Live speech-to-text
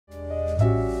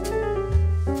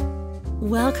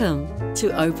Welcome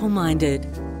to Opal Minded,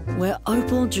 where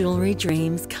opal jewellery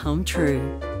dreams come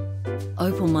true.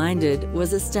 Opal Minded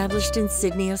was established in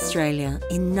Sydney, Australia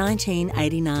in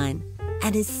 1989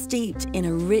 and is steeped in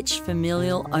a rich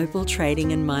familial opal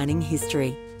trading and mining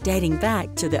history dating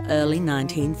back to the early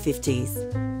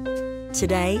 1950s.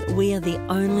 Today, we are the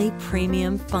only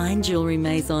premium fine jewellery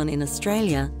maison in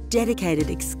Australia dedicated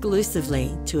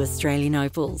exclusively to Australian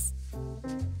opals.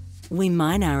 We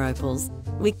mine our opals,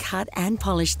 we cut and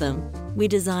polish them, we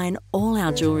design all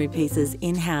our jewellery pieces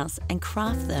in-house and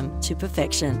craft them to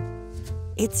perfection.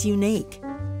 It's unique,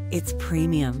 it's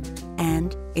premium,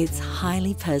 and it's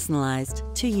highly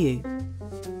personalised to you.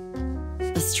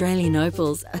 Australian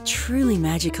opals are truly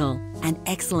magical, and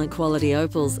excellent quality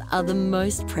opals are the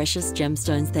most precious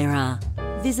gemstones there are.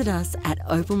 Visit us at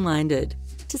Opal Minded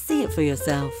to see it for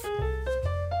yourself.